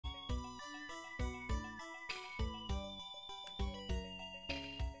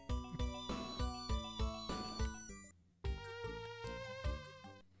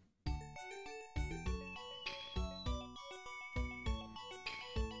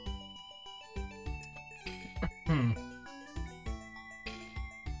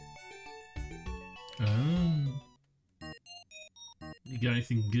got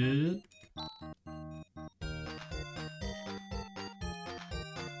anything good?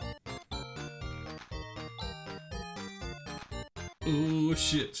 Oh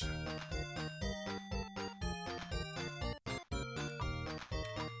shit.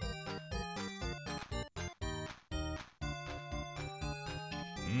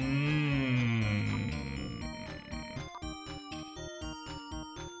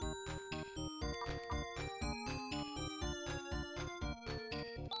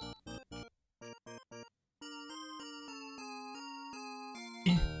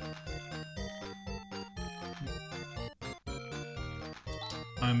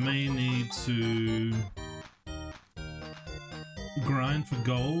 I may need to grind for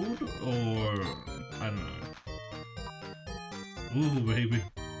gold, or I don't know. Ooh, baby.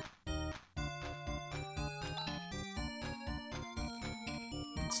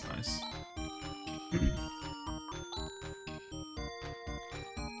 That's nice.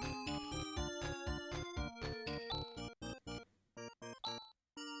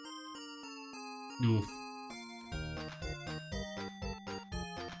 Oof.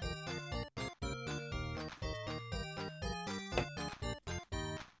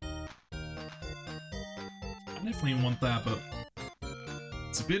 I definitely want that, but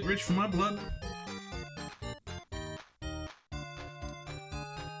it's a bit rich for my blood.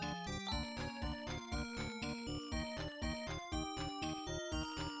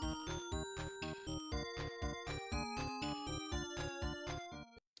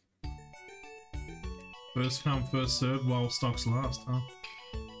 First come, first served while stocks last, huh?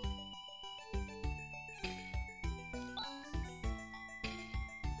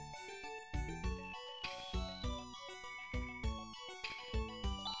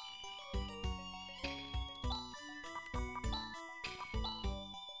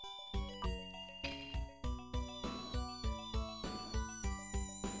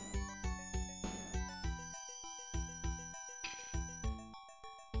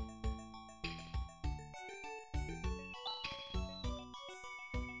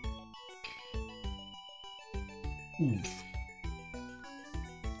 Oof.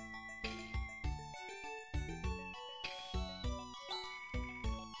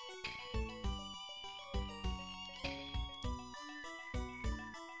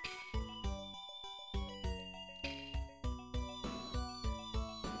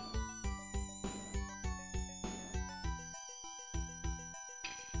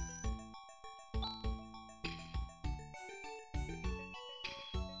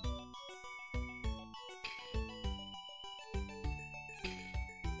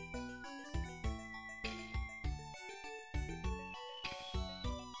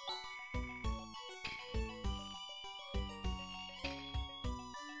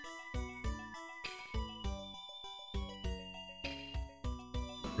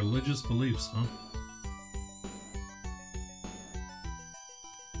 Religious beliefs, huh?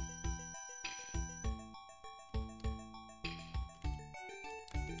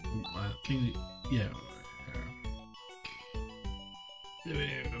 I think, yeah.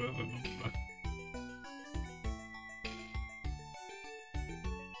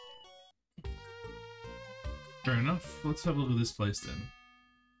 Fair enough. Let's have a look at this place then.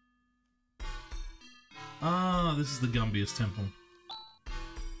 Ah, this is the Gumbius Temple.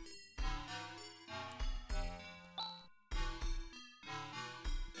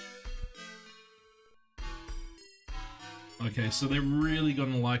 Okay, so they're really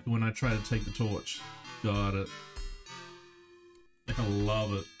gonna like it when I try to take the torch. Got it. I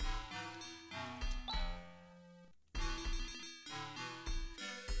love it.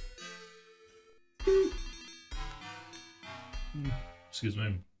 Excuse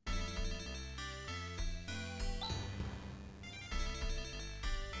me.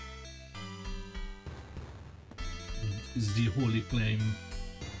 Is the holy flame.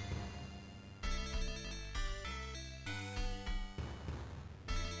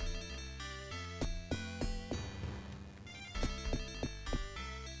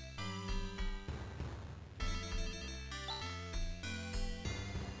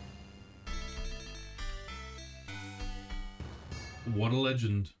 What a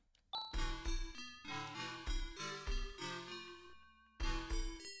legend.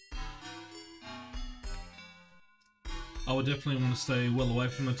 I would definitely want to stay well away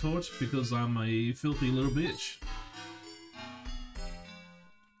from the torch because I'm a filthy little bitch.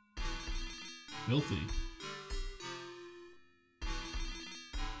 Filthy.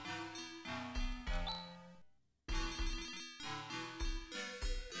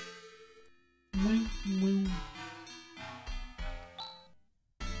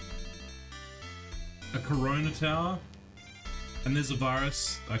 A Corona Tower? And there's a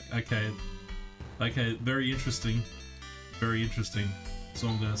virus. Okay. Okay, very interesting. Very interesting. That's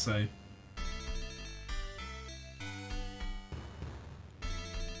all I'm gonna say.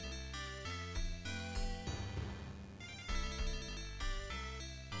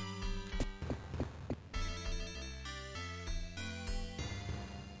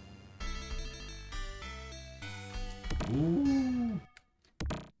 Ooh.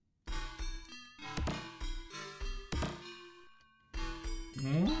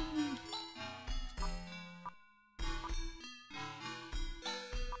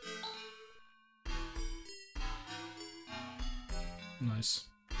 Nice.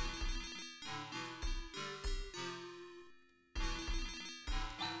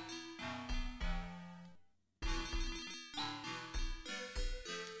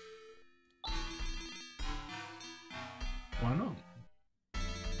 Why not?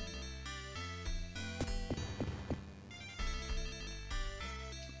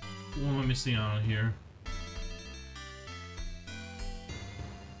 What am I missing out on here?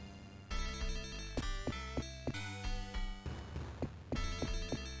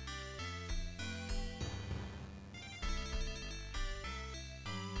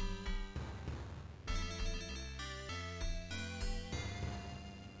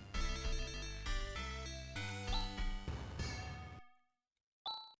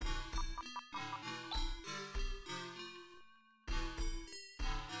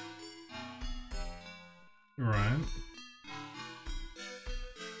 Right.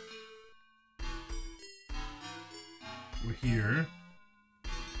 We're here.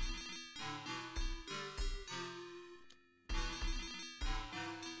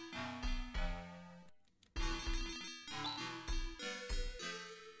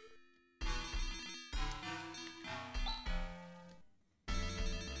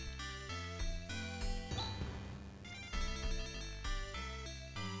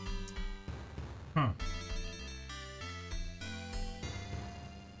 Huh.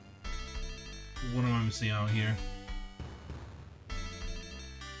 What am I missing out here?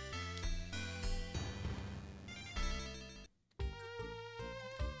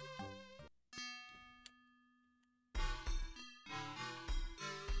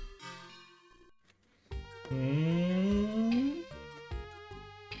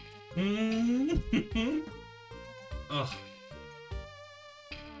 Ugh.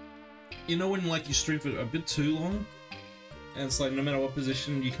 You know when like you stream for a bit too long, and it's like no matter what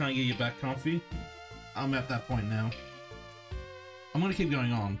position you can't get your back comfy? I'm at that point now. I'm gonna keep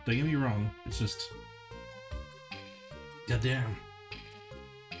going on, don't get me wrong, it's just... goddamn.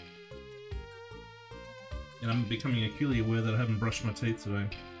 And I'm becoming acutely aware that I haven't brushed my teeth today.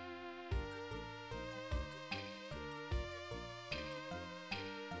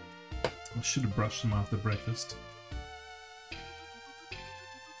 I should have brushed them after breakfast.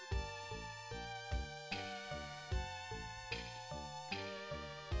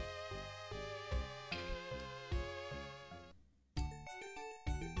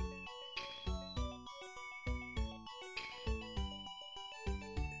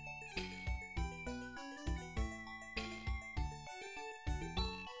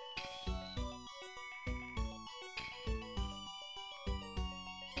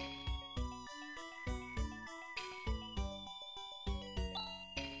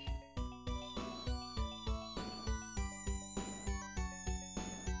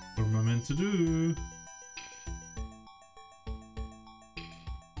 What am I meant to do?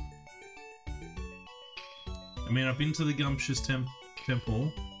 I mean, I've been to the Gumptious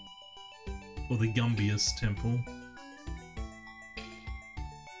Temple. Or the Gumbious Temple.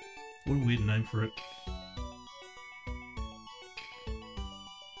 What a weird name for it.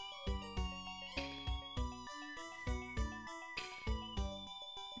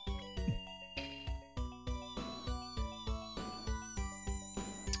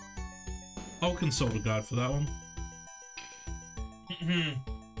 I'll consult a guide for that one.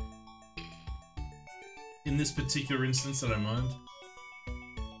 In this particular instance, I don't mind.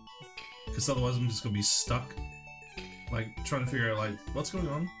 Because otherwise I'm just gonna be stuck. Like, trying to figure out, like, what's going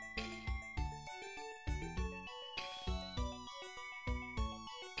on?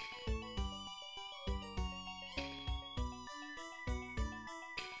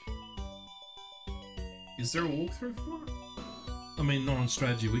 Is there a walkthrough for it? I mean, not on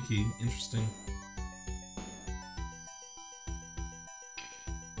Strategy Wiki. Interesting.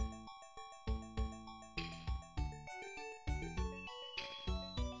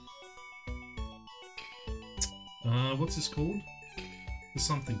 What's this called? The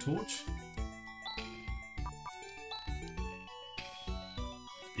something torch?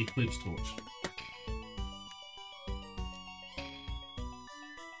 Eclipse torch.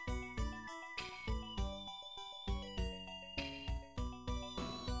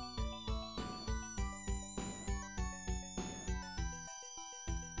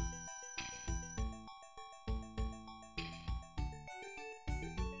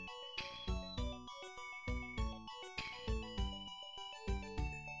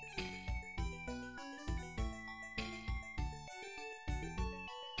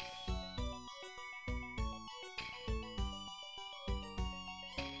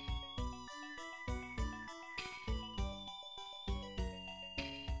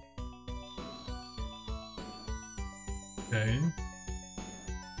 Okay.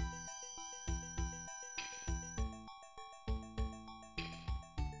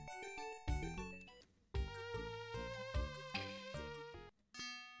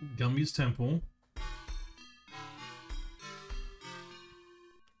 Gumby's Temple.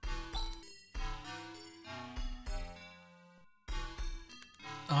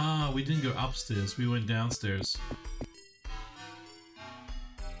 Ah, we didn't go upstairs, we went downstairs.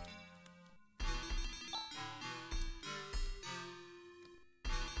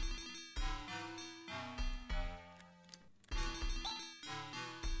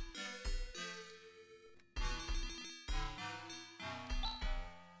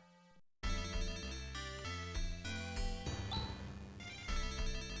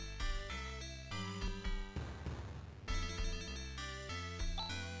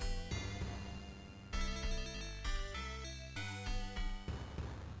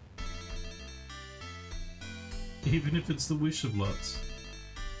 Even if it's the wish of lots.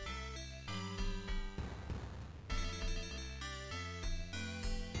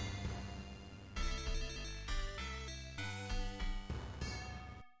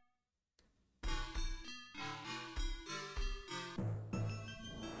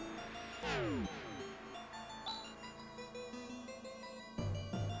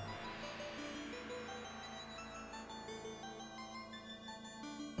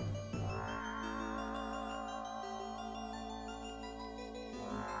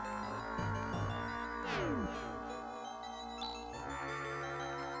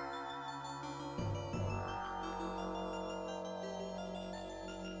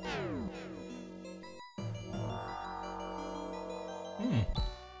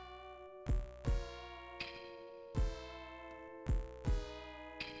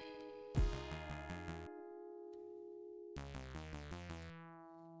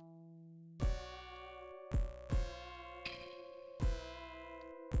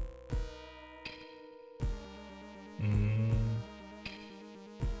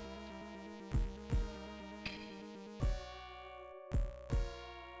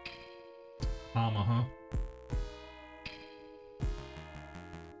 Huh?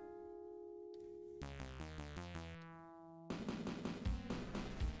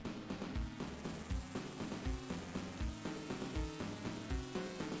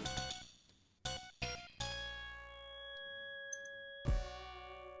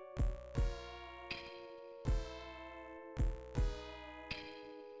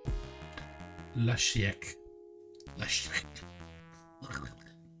 Lashiek. Lashiek.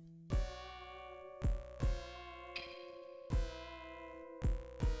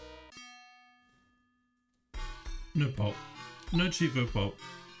 No pop. No Chivo pop.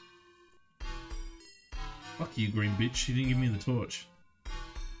 Fuck you, green bitch. You didn't give me the torch.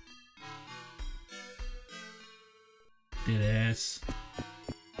 Dead ass.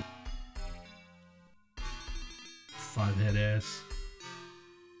 5-head ass.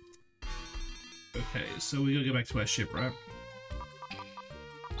 Okay, so we gotta go back to our ship, right?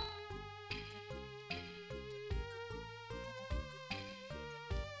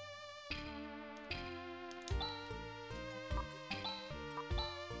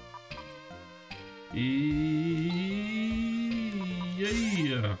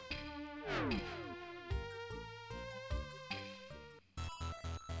 Yeah.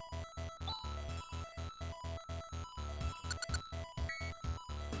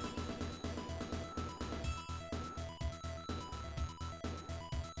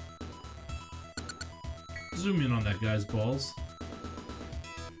 Zoom in on that guy's balls.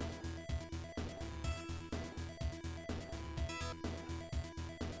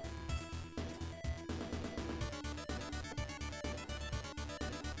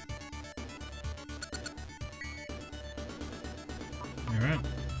 Alright.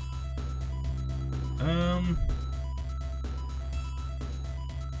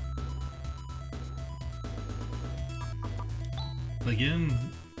 Again,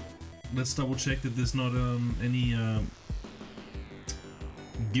 let's double check that there's not any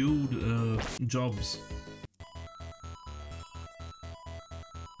guild jobs.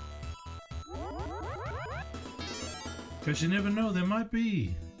 Because you never know, there might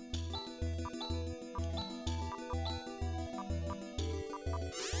be.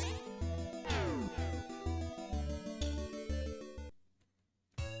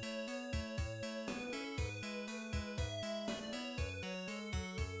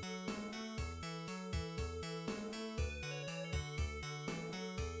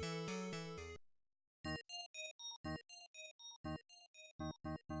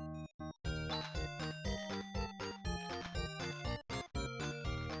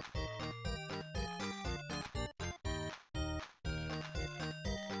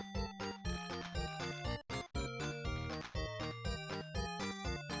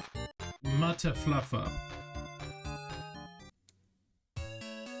 Matafluffer.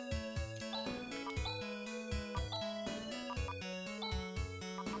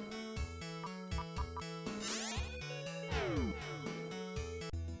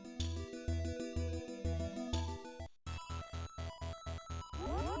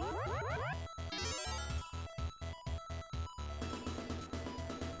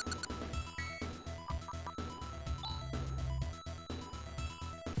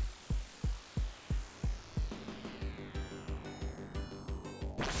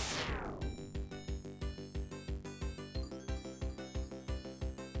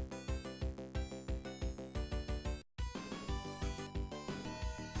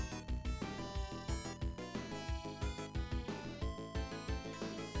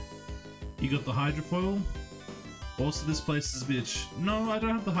 You got the hydrofoil? Also, this place is a bitch. No, I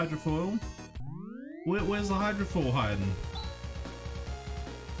don't have the hydrofoil. Where's the hydrofoil hiding?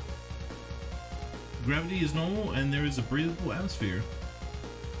 Gravity is normal and there is a breathable atmosphere.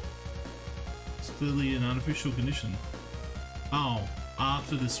 It's clearly an artificial condition. Oh,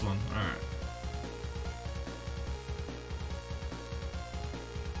 after this one. Alright.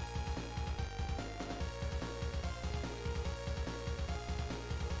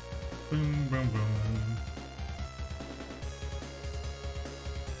 Boom, boom, boom.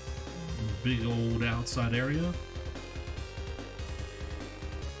 Big old outside area.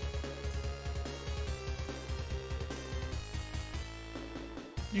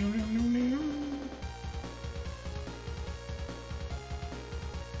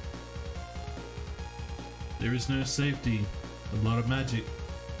 There is no safety, a lot of magic,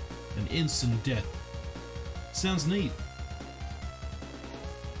 and instant death. Sounds neat.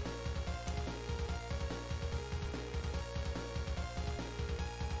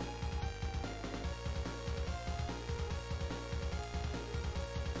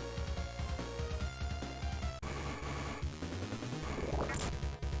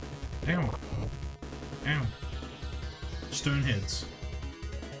 Ow. Ow. Stoneheads.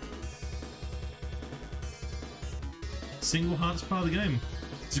 Single heart's part of the game.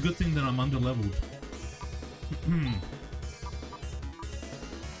 It's a good thing that I'm under-leveled.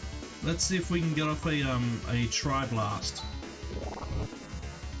 Let's see if we can get off a Tri-Blast.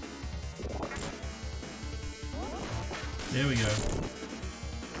 There we go.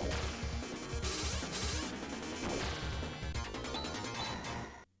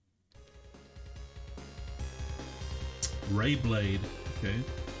 Ray Blade. Okay.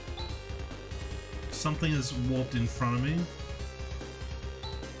 Something has warped in front of me.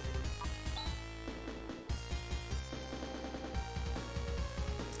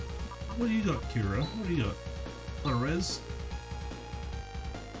 What do you got, Kira? What do you got? Got a res?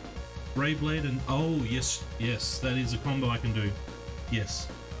 Ray Blade and... oh, yes, yes, that is a combo I can do. Yes.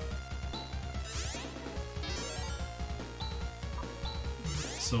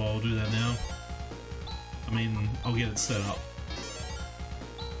 So I'll do that now. I mean, I'll get it set up.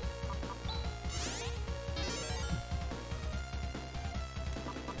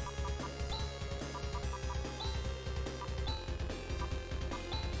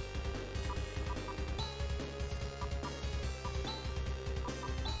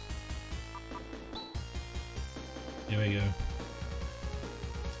 There we go.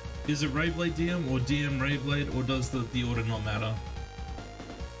 Is it Ray Blade DM or DM Ray Blade, or does the order not matter?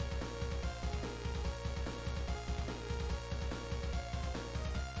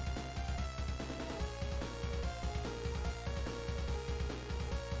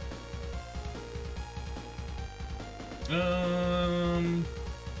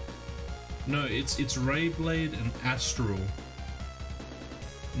 No, it's Ray Blade and Astral,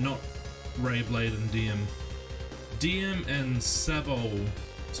 not Ray Blade and DM. DM and Sabo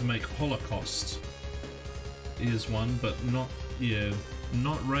to make Holocaust is one, but not, yeah,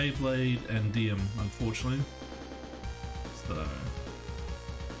 not Ray Blade and DM, unfortunately. So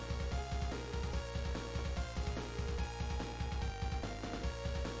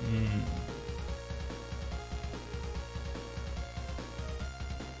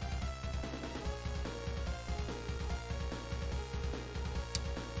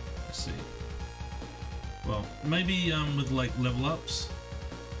let's see. Well, maybe with like level ups.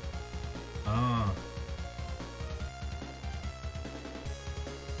 Ah.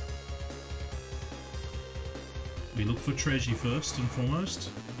 We look for treasure first and foremost.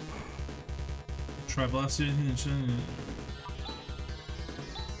 Try blasting.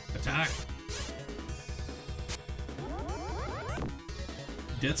 Attack.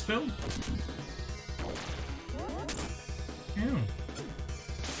 Death spell? Ew.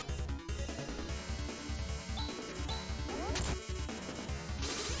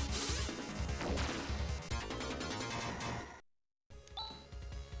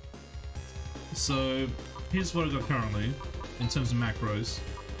 So here's what I've got currently in terms of macros.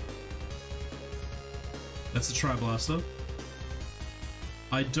 That's a Tri-Blaster.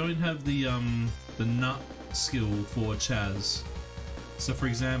 I don't have the nut skill for Chaz. So for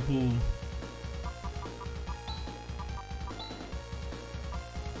example,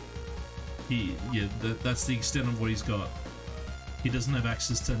 that's the extent of what he's got. He doesn't have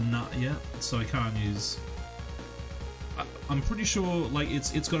access to nut yet, so I can't use. I'm pretty sure like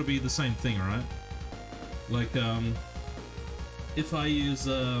it's got to be the same thing, right? Like if I use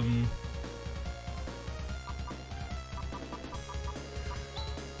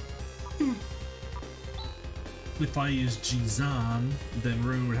if I use Jizan, then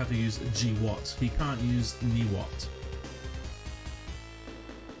Rune would have to use G-Watt. He can't use Niwatt.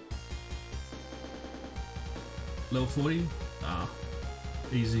 Level 40? Ah.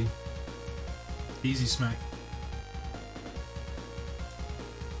 Easy. Easy smack.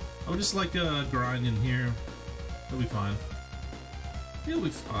 I'll just like grind in here. He'll be fine. He'll be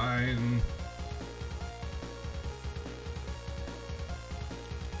fine.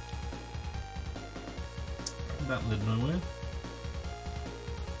 That led nowhere.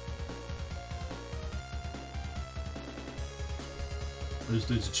 Those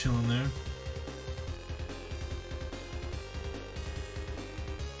dudes are chilling there.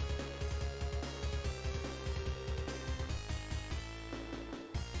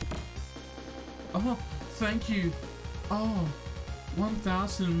 Oh, thank you. Oh,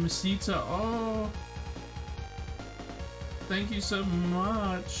 1,000 Masita. Oh, thank you so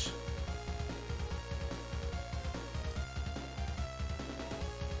much.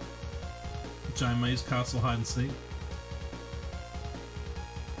 Giant Maze Castle hide and seek.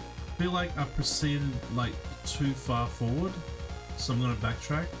 I feel like I proceeded like too far forward, so I'm gonna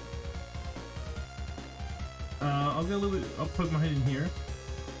backtrack. I'll go a little bit. I'll poke my head in here.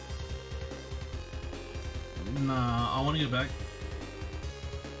 Nah, I want to go back.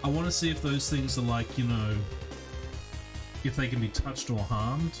 I want to see if those things are like, you know, if they can be touched or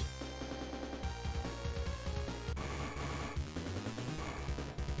harmed.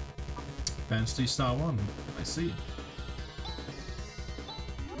 Phantasy Star 1, I see.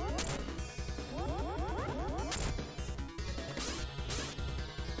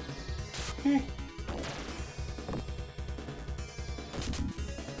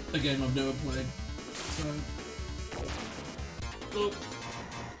 A game I've never played. So.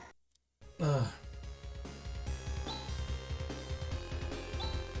 Oh.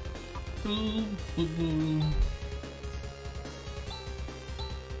 Boom, boom, boom.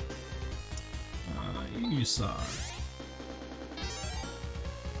 You saw.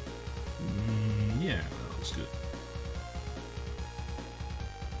 Yeah, that was good.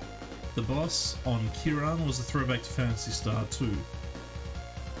 The boss on Kiran was a throwback to Phantasy Star 2.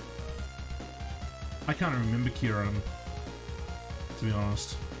 I can't remember Kiran, to be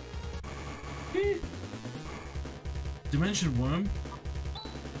honest. Dimension Worm?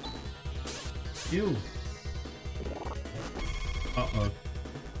 Ew. Uh-oh.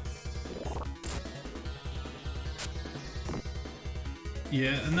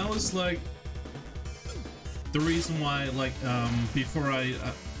 Yeah, and that was like the reason why, like, before I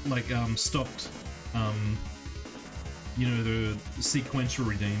stopped, you know, the sequential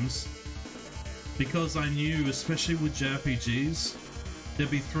redeems, because I knew, especially with JRPGs, there'd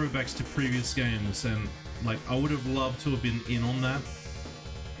be throwbacks to previous games, and like I would have loved to have been in on that,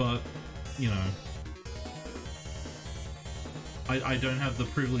 but you know, I don't have the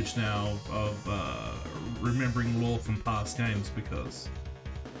privilege now of remembering lore from past games because,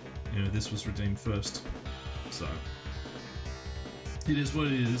 you know, this was redeemed first. So it is what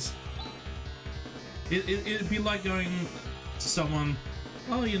it is. It'd be like going to someone,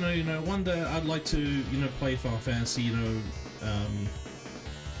 oh, you know, one day I'd like to, you know, play Final Fantasy, you know,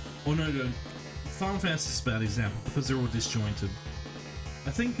 or no, Final Fantasy is a bad example because they're all disjointed. I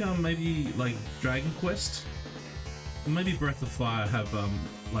think maybe like Dragon Quest, maybe Breath of Fire have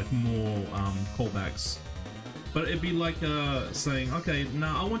like more callbacks. But it'd be like saying, okay,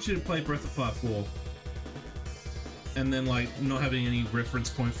 now I want you to play Breath of Fire 4. And then like not having any reference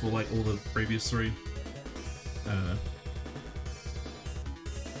point for like all the previous three.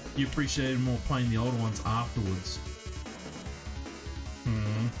 You appreciated more playing the older ones afterwards.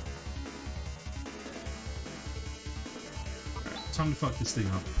 Alright, time to fuck this thing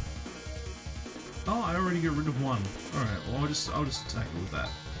up. Oh, I already get rid of one. Alright, well I'll just attack it with that.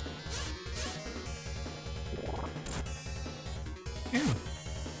 Yeah.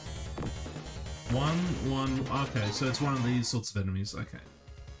 One, okay, so it's one of these sorts of enemies, okay.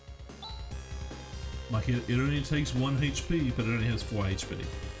 Like it only takes 1 HP, but it only has 4 HP.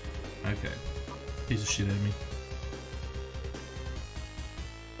 Okay. piece of shit enemy.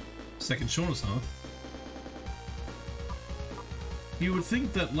 Second shortest, huh? You would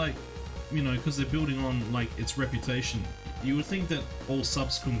think that, like, you know, because they're building on, like, its reputation, you would think that all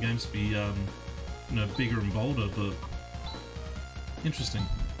subsequent games would be, you know, bigger and bolder, but... Interesting.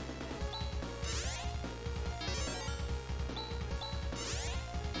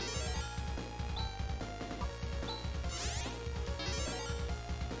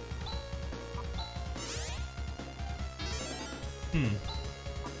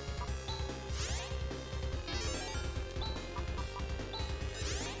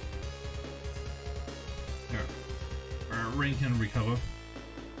 Rain can recover.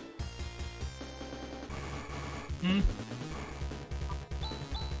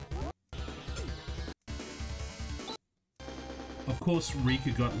 Of course Rika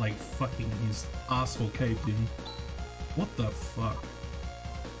got like fucking his asshole caved in. What the fuck?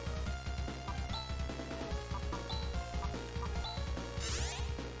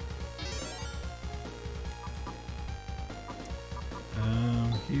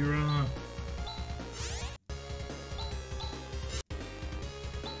 Hira.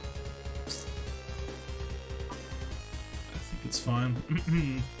 It's fine.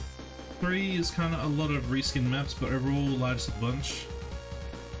 3 is kind of a lot of reskin maps, but overall largest a bunch.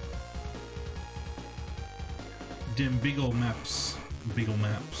 Damn big ol' maps. Big ol'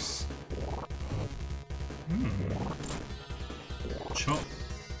 maps. Chop.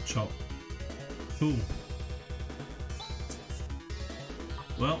 Chop. Cool.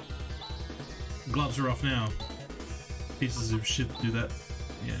 Well, gloves are off now. Pieces of shit do that.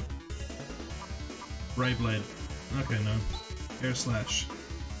 Yeah. Ray Blade. Okay, no. Air slash.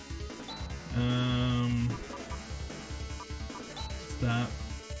 That.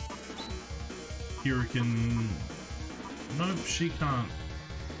 Hurricane. Nope, she can't.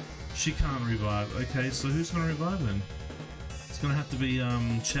 She can't revive. Okay, so who's gonna revive then? It's gonna have to be,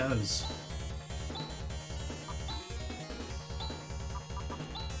 Chaz.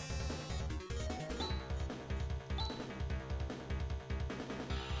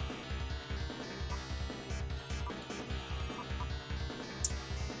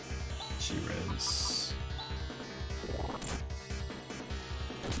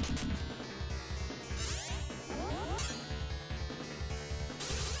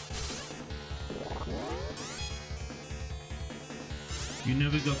 You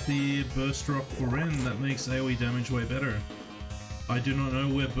never got the Burst Rock for Ren, that makes AoE damage way better. I do not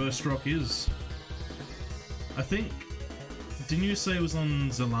know where Burst Rock is. I think... Didn't you say it was on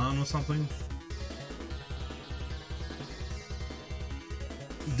Zalan or something?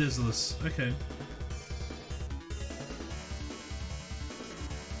 Desolus, okay.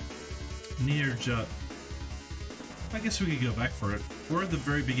 Near Jut. I guess we could go back for it. We're at the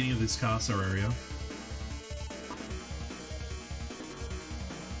very beginning of this castle area.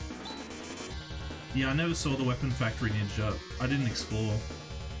 Yeah, I never saw the weapon factory near Jut. I didn't explore.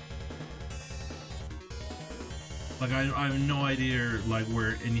 Like, I have no idea, like,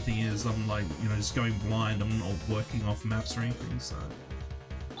 where anything is. I'm, like, you know, just going blind. I'm not working off maps or anything, so...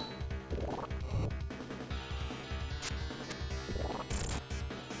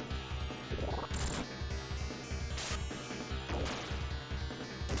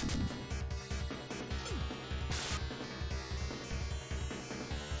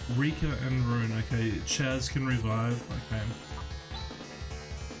 Rika and Rune, okay. Chaz can revive, okay.